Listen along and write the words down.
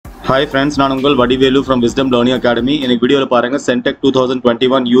Hi friends, நான் உங்கள் Vadivelu from Wisdom Learning Academy. இன்னைக்கு வீடியோல பாருங்க Centac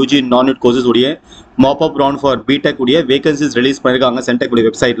 2021 UG non-NEET courses உடைய Mopup round for B.Tech உடைய vacancies release பண்ணிருக்காங்க Centac உடைய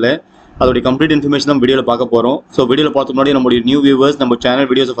வெப்சைட்ல. அதோட complete information நம்ம வீடியோல பார்க்க போறோம். So வீடியோல பார்த்த முன்னாடி நம்மளுடைய new viewers நம்ம channel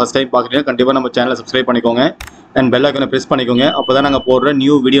videos first time பார்க்கறீங்க கண்டிப்பா நம்ம channel subscribe பண்ணிக்கோங்க and bell icon press பண்ணிக்கோங்க. அப்பதான் நாங்க போடுற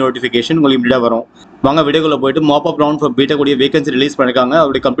new video notification உங்களுக்கு இமிடியா வரும். வாங்க வீடியோக்குள்ள போய்ட்டு Mopup round for B.Tech உடைய vacancy release பண்ணிருக்காங்க.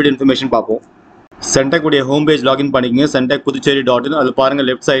 அதோட complete information பார்ப்போம். Centac உடைய ஹோம் பேஜ் லாகின் பண்ணிக்கங்க centacpuducherry.in அது பாருங்க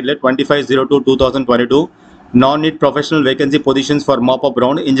லெஃப்ட் சைடுல 2502-2022 non-NEET professional vacancy positions for Mopup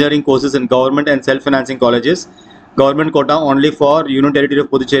round engineering courses in government and self-financing colleges government quota only for Union Territory of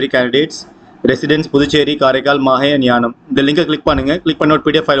Puducherry candidates residents Puducherry, Karaikal, Mahe and Yanam இந்த லிங்கை click பண்ணுங்க click பண்ண ஒரு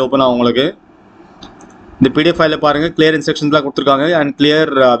PDF file open ஆகும் உங்களுக்கு இந்த PDF ஃபைல்ல பாருங்க clear instructionsலாம் கொடுத்திருக்காங்க and clear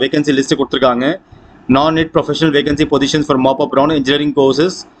vacancy list கொடுத்திருக்காங்க non-NEET professional vacancy positions for Mopup round engineering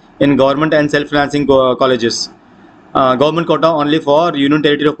courses in government and self-financing colleges. Government quota only for Union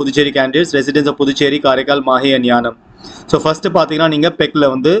Territory of Puducherry candidates, residents of Puducherry, Karaikal, Mahe and Yanam. So first பார்த்தீங்கன்னா நீங்க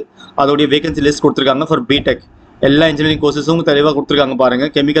பெக்ல வந்து அதோட vacancy list கொடுத்திருக்காங்க for B.Tech. எல்லா engineering கோர்சஸும் தெளிவாக கொடுத்திருக்காங்க பாருங்க.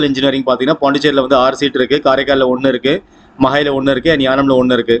 Chemical engineering பார்த்தீங்கன்னா பாண்டிச்சேரியில் வந்து 6 சீட் இருக்கு, காரைக்காலில் 1 இருக்கு, மஹையில் 1 இருக்கு and யானம்ல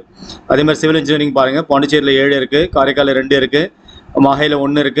 1 இருக்கு. அதே மாதிரி சிவில் இன்ஜினியரிங் பாருங்க பாண்டிச்சேரியில் 7 இருக்கு, காரைக்காலில் 2 இருக்கு, மஹையில்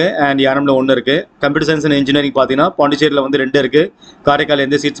 1 இருக்கு அண்ட் யானம்ல 1 இருக்கு. கம்ப்யூட்டர் சயின்ஸ் அண்ட் இன்ஜினியரிங் பார்த்தீங்கன்னா பாண்டிச்சேரியில் வந்து 2 இருக்கு, காரைக்கால்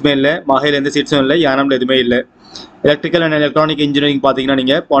எந்த சீட்ஸுமே இல்லை, மஹையில் எந்த சீட்ஸும் இல்லை, யானம்ல எதுவுமே இல்லை. எலக்ட்ரிக்கல் அண்ட் எலக்ட்ரானிக் இன்ஜினியரிங் பார்த்தீங்கன்னா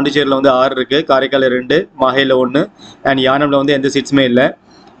நீங்கள் பாண்டிச்சேரியில் வந்து 6 இருக்கு, காரைக்காலில் 2, மஹையில் 1 அண்ட் யானம்ல வந்து எந்த சீட்ஸுமே இல்லை.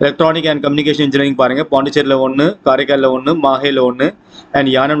 எலக்ட்ரானிக் அண்ட் கம்யூனிகேஷன் இன்ஜினியரிங் பாருங்கள் பாண்டிச்சேரியில் 1, காரைக்காலில் 1, மஹையில் 1 அண்ட்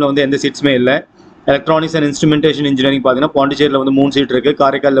யானம்ல வந்து எந்த சீட்ஸுமே இல்லை. எலக்ட்ரானிக்ஸ் அண்ட் இன்ஸ்ட்ருமெண்டேஷன் இன்ஜினியரிங் பார்த்தீங்கன்னா பாண்டிச்சேரியில் வந்து 3 சீட் இருக்குது,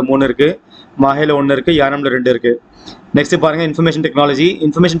 காரைக்காலில் 3 இருக்குது, மஹையில் 1 இருக்குது, யானம்ல 2 இருக்குது. நெக்ஸ்ட் பாருங்கள் இன்ஃபர்மேஷன் டெக்னாலஜி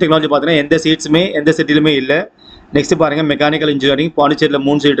பார்த்தீங்கன்னா எந்த சீட்ஸுமே எந்த சிட்டிலுமே இல்லை. நெக்ஸ்ட் பாருங்கள் மெக்கானிக்கல் இன்ஜினியரிங் பாண்டிச்சேரியில்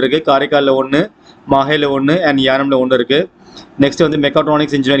 3 சீட் இருக்குது, காரைக்காலில் 1, மஹையில் 1 அண்ட் யானம்ல 1 இருக்குது. நெக்ஸ்ட் வந்து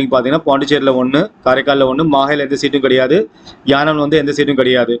மெக்காட்ரானிக்ஸ் இன்ஜினியரிங் பார்த்தீங்கன்னா பாண்டிச்சேரியில் 1, காரைக்காலில் 1, மஹையில் எந்த சீட்டும் கிடையாது, யானம்ல வந்து எந்த சீட்டும்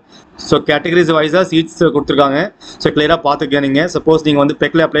கிடையாது. ஸோ கேட்டகரிஸ் வைஸாக சீட்ஸ் கொடுத்துருக்காங்க. ஸோ கிளியராக பார்த்துக்க நீங்கள் சப்போஸ் நீங்கள் வந்து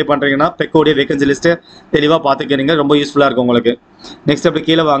பெக்கில் அப்ளை பண்ணுறீங்கன்னா பெக்கோடைய வேகன்சி லிஸ்ட்டு தெளிவாக பார்த்துக்க நீங்கள் ரொம்ப யூஸ்ஃபுல்லாக இருக்கும் உங்களுக்கு. நெக்ஸ்ட் அப்படி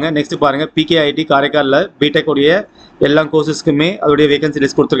கீழே வாங்க. நெக்ஸ்ட் பாருங்கள் PKIT காரைக்காலில் B.Tech உடைய எல்லா கோர்சஸ்க்குமே அதோடைய வேகன்சி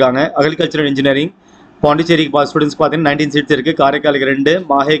லிஸ்ட் கொடுத்துருக்காங்க. அக்ரிகல்ச்சரல் இன்ஜினியரிங் பாண்டிச்சேரிக்கு ஸ்டூடெண்ட்ஸ் பார்த்தீங்கன்னா 19 சீட்ஸ் இருக்குது, காரைக்காலுக்கு 2,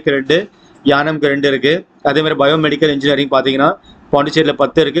 மஹைக்கு 2, யானம்க்கு 2 இருக்குது. அதே மாதிரி பயோமெடிக்கல் இன்ஜினியரிங் பார்த்தீங்கன்னா பாண்டிச்சேரியில்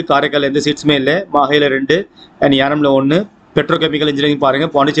 10 இருக்குது, காரைக்காலில் எந்த சீட்ஸுமே இல்லை, மஹையில் 2 அண்ட் யானம்ல 1. பெட்ரோகெமிக்கல் இன்ஜினியரிங்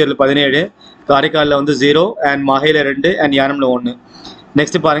பாருங்கள் பாண்டிச்சேரியில் 17, காரைக்காலில் வந்து 0 அண்ட் மஹையில் 2 அண்ட் யானம்ல 1.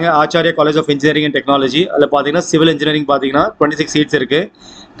 நெக்ஸ்ட் பாருங்கள் Acharya college of engineering and technology அதில் பார்த்தீங்கன்னா சிவில் இன்ஜினியரிங் பார்த்தீங்கன்னா 26 சீட்ஸ் இருக்குது,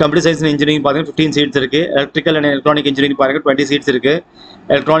 கம்ப்யூட்டர் சயின்ஸ் அண்ட் இன்ஜினியரிங் பார்த்தீங்கன்னா 15 சீட்ஸ் இருக்குது, எலக்ட்ரிக்கல் அண்ட் எலக்ட்ரானிக் இன்ஜினியரிங் பாருங்கள் 20 சீட்ஸ் இருக்குது,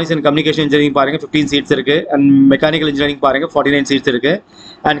 எலக்ட்ரானிக்ஸ் அண்ட் கம்யூனிகேஷன் இன்ஜினியரிங் பாருங்கள் 15 சீட்ஸ் இருக்குது அண்ட் மெக்கானிக்கல் இன்ஜினியரிங் பாருங்கள் 49 சீட்ஸ் இருக்குது.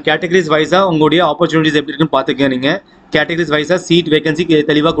 அண்ட் கேட்டகரிஸ் வைஸாக உங்களுடைய ஆப்பர்ச்சுனிட்டிஸ் எப்படி இருக்குன்னு பார்த்துக்க நீங்கள் கேட்டகரிஸ் வைஸாக சீட் வேகன்சி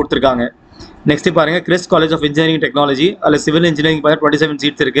தெளிவாக கொடுத்துருக்காங்க. நெக்ஸ்ட் பாருங்கள் Christ college of engineering technology அதில் சிவில் இன்ஜினியரிங் பார்த்தீங்கன்னா 27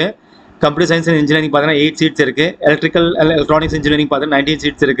 சீட்ஸ் இருக்குது, கம்ப்யூட்டர் சயின்ஸ் அண்ட் இன்ஜினியரிங் பார்த்தீங்கன்னா 8 சீட்ஸ் இருக்குது, எலக்ட்ரிக்கல் அண்ட் எலக்ட்ரானிக்ஸ் இன்ஜினியரிங் பார்த்தீங்கன்னா 19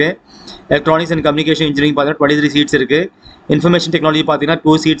 சீட்ஸ் இருக்குது, எலக்ட்ரானிக்ஸ் அண்ட் கம்யூனிகேஷன் இன்ஜினியரிங் பார்த்தீங்கன்னா 23 சீட்ஸ் இருக்குது, இன்ஃபர்மேஷன் டெக்னாலஜி பார்த்தீங்கன்னா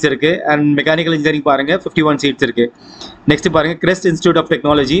 2 சீட்ஸ் இருக்குது அண்ட் மெக்கானிக்கல் இன்ஜினியரிங் பாருங்கள் 51 சீட்ஸ் இருக்குது. நெக்ஸ்ட் பாருங்கள் கிறிஸ்ட் இன்ஸ்டியூட் ஆஃப்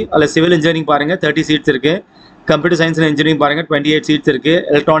டெக்னாலஜி அதில் சிவில் இன்ஜினியரிங் பாருங்கள் 30 சீட்ஸ் இருக்குது, கம்ப்யூட்டர் சயின்ஸ் அண்ட் இன்ஜினியரிங் பாருங்கள் 28 சீட்ஸ் இருக்குது,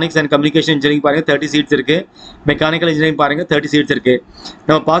 எலக்ட்ரானிக்ஸ் அண்ட் கம்யூனிகேஷன் இன்ஜினியரிங் பாருங்கள் 30 சீட்ஸ் இருக்குது, மெக்கானிக்கல் இன்ஜினியரிங் பாருங்கள் 30 சீட்ஸ் இருக்குது.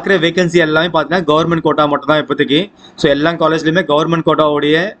 நம்ம பார்க்குற வேகன்சி எல்லாமே பார்த்தீங்கன்னா கவர்மெண்ட் கோட்டா மட்டும் தான் இப்போதைக்கு. ஸோ எல்லா காலேஜ்லையுமே கவர்மெண்ட்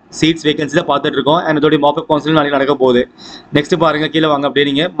கோட்டாவுடைய சீட்ஸ் வேகன்சி தான் பார்த்துட்டு இருக்கோம் அண்ட் அதோடைய மாப்பப் கவுன்சில் நாளைக்கு நடக்க போகுது. நெக்ஸ்ட் பாருங்கள் கீழே வாங்க அப்படியே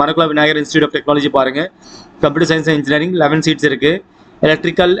நீங்கள் மணக்குளா விநாயகர் இன்ஸ்டியூட் ஆஃப் டெக்னாலஜி பாருங்கள் computer science and engineering 11 seeds இருக்குது,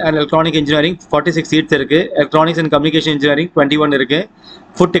 electrical and electronic engineering 46 seeds இருக்குது, எலக்ட்ரானிக்ஸ் அண்ட் கம்யூனிகேஷன் இன்ஜினியரிங் 21 இருக்குது,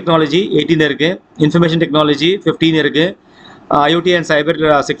 ஃபுட் டெக்னாலஜி 18 இருக்குது, இன்ஃபர்மேஷன் டெக்னாலஜி 15 இருக்குது, IoT அண்ட் சைபர்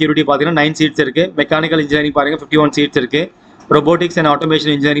செக்யூரிட்டி பார்த்தீங்கன்னா 9 சீட்ஸ் இருக்குது, மெக்கானிக்கல் இன்ஜினியரிங் பாருங்கள் 51 சீட்ஸ் இருக்குது, ரொபோட்டிக்ஸ் அண்ட்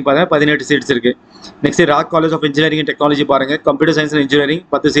ஆட்டோமேஷன் இன்ஜினியரிங் பார்த்தீங்கன்னா 18 சீட்ஸ் இருக்குது. Next rock college of engineering and technology பாருங்கள் computer science and engineering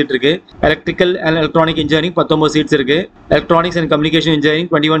 10 seat இருக்குது, electrical and electronic engineering 19 seeds இருக்குது, electronics and communication engineering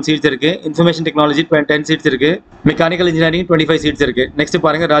 21 seeds இருக்குது, information technology 10 seeds இருக்குது, mechanical engineering 25 seeds இருக்குது. Next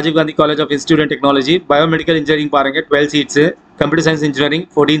பாருங்கள் Rajiv Gandhi college of institute and technology biomedical engineering பாருங்கள் 12 seeds, computer science engineering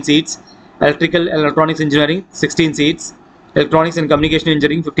 14 seeds, electrical and electronics engineering 16 seeds, electronics and communication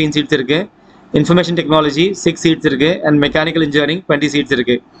engineering 15 seeds இருக்குது, information technology 6 seeds இருக்குது and mechanical engineering 20 seeds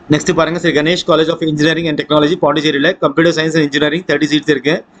இருக்குது. Next பாருங்கள் Sri Ganesh college of engineering and technology பாண்டிச்சேரியில் computer science and engineering 30 seeds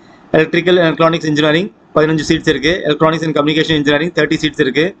இருக்குது, electrical and electronics engineering 15 seeds இருக்குது, electronics and communication engineering 30 seeds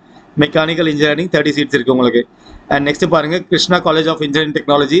இருக்குது, mechanical engineering 30 seeds இருக்குது உங்களுக்கு. And next பாருங்கள் Krishna college of engineering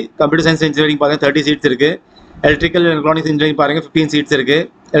technology computer science engineering பார்த்தீங்கன்னா 30 seeds இருக்குது, electrical and electronics engineering பாருங்கள் 15 seeds இருக்குது,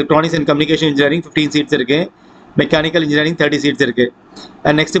 electronics and communication engineering 15 seeds இருக்குது, மெக்கானிக்கல் இன்ஜினியரிங் 30 சீட்ஸ் இருக்குது.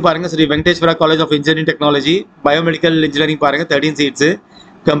 அண்ட் நெக்ஸ்ட் பாருங்கள் Sri Venkateswara college of engineering technology biomedical engineering பாருங்கள் 13 seeds,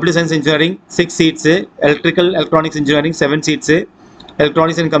 Computer Science Engineering 6 seats, Electrical Electronics Engineering 7 seats,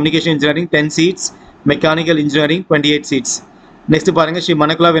 Electronics and Communication Engineering 10 seats, Mechanical Engineering 28 seats. Next பாருங்க Sri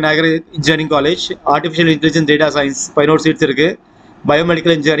மணக்குலா Vinayagar engineering college artificial intelligence data science 11 seeds இருக்கு.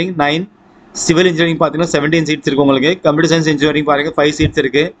 Biomedical engineering 9, civil engineering பார்த்தீங்கன்னா 17 seeds இருக்கு உங்களுக்கு. Computer science engineering பாருங்க 5 seeds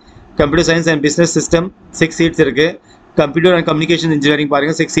இருக்கு. Computer science and business system 6 seeds இருக்கு. Computer and communication engineering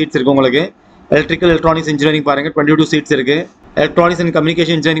பாருங்க 6 seeds இருக்கு உங்களுக்கு. எலக்ட்ரிக்கல் எலக்ட்ரானிக்ஸ் இன்ஜினியரிங் பாருங்க 22 சீட்ஸ் இருக்கு. எலக்ட்ரானிக்ஸ் அண்ட்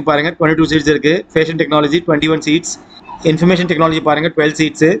கம்யூனிகேஷன் இன்ஜினியரிங் பாருங்க 22 சீட்ஸ் இருக்கு. Fashion technology 21 seeds. Information technology பாருங்க 12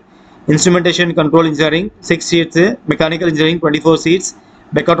 seeds. Instrumentation control engineering 6 seeds. Mechanical engineering 24 seeds.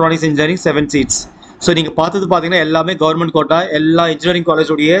 Mechatronics engineering 7 seeds. So நீங்கள் பார்த்தது பார்த்தீங்கன்னா எல்லாமே கவர்மெண்ட் கோட்டா. எல்லா இன்ஜினியரிங்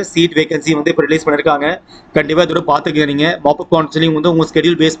காலேஜோடைய சீட் வேகன்சி வந்து இப்போ ரிலீஸ் பண்ணியிருக்காங்க. கண்டிப்பாக இதோட பார்த்துக்க நீங்கள் மாப்பப் கவுன்சிலிங் வந்து உங்கள்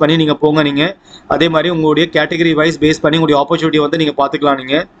ஸ்கெடியூல் பேஸ் பண்ணி நீங்கள் போங்க. நீங்கள் அதே மாதிரி உங்களுடைய கேட்டகரி வைஸ் பேஸ் பண்ணி உங்களுடைய ஆப்பர்ச்சுனிட்டி வந்து நீங்கள் பார்த்துக்கலாம்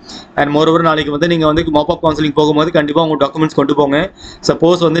நீங்கள். அண்ட் மோரோவர் நாளைக்கு வந்து நீங்கள் வந்து மாப்பப் கவுன்சிலிங் போகும்போது கண்டிப்பாக உங்கள் டாக்குமெண்ட்ஸ் கொண்டு போங்க.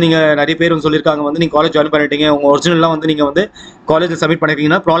 சப்போஸ் வந்து நீங்கள் நிறைய பேர் வந்து சொல்லியிருக்காங்க வந்து நீங்கள் காலேஜ் ஜாயின் பண்ணிட்டீங்க, உங்கள் ஒரிஜினல்லாம் வந்து நீங்கள் வந்து காலேஜில் சப்மிட்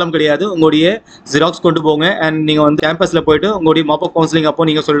பண்ணிருக்கீங்கன்னா ப்ராப்ளம் கிடையாது. உங்களுடைய ஜெராக்ஸ் கொண்டு போங்க. அண்ட் நீங்கள் வந்து கேம்பஸில் போயிட்டு உங்களுடைய மாப்பப் கவுன்சிலிங் அப்போ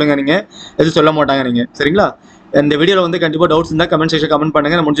நீங்கள் சொல்லுங்கள். நீங்கள் எதுவும் சொல்ல மாட்டாங்க நீங்கள். சரிங்களா? இந்த வீடியோவில் வந்து கண்டிப்பாக டவுட்ஸ் இருந்தால் கமெண்ட் செக்ஷன் கமெண்ட்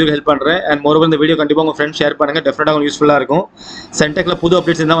பண்ணுங்க. நான் முடிஞ்சு ஹெல்ப் பண்ணுறேன். அண்ட் மோரோவர் இந்த வீடியோ கண்டிப்பாக உங்கள் ஃப்ரெண்ட்ஸ் ஷேர் பண்ணுங்க. டெஃபினட்டாக உங்களுக்கு யூஸ்ஃபுல்லாக இருக்கும். சென்டெக்கில் புது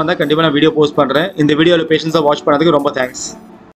அப்டேட்ஸ் இருந்தால் வந்தால் கண்டிப்பாக நான் வீடியோ போஸ்ட் பண்ணுறேன். இந்த வீடியோவில் பேஷன்ஸாக வாட்ச் பண்ணதுக்கு ரொம்ப தேங்க்ஸ்.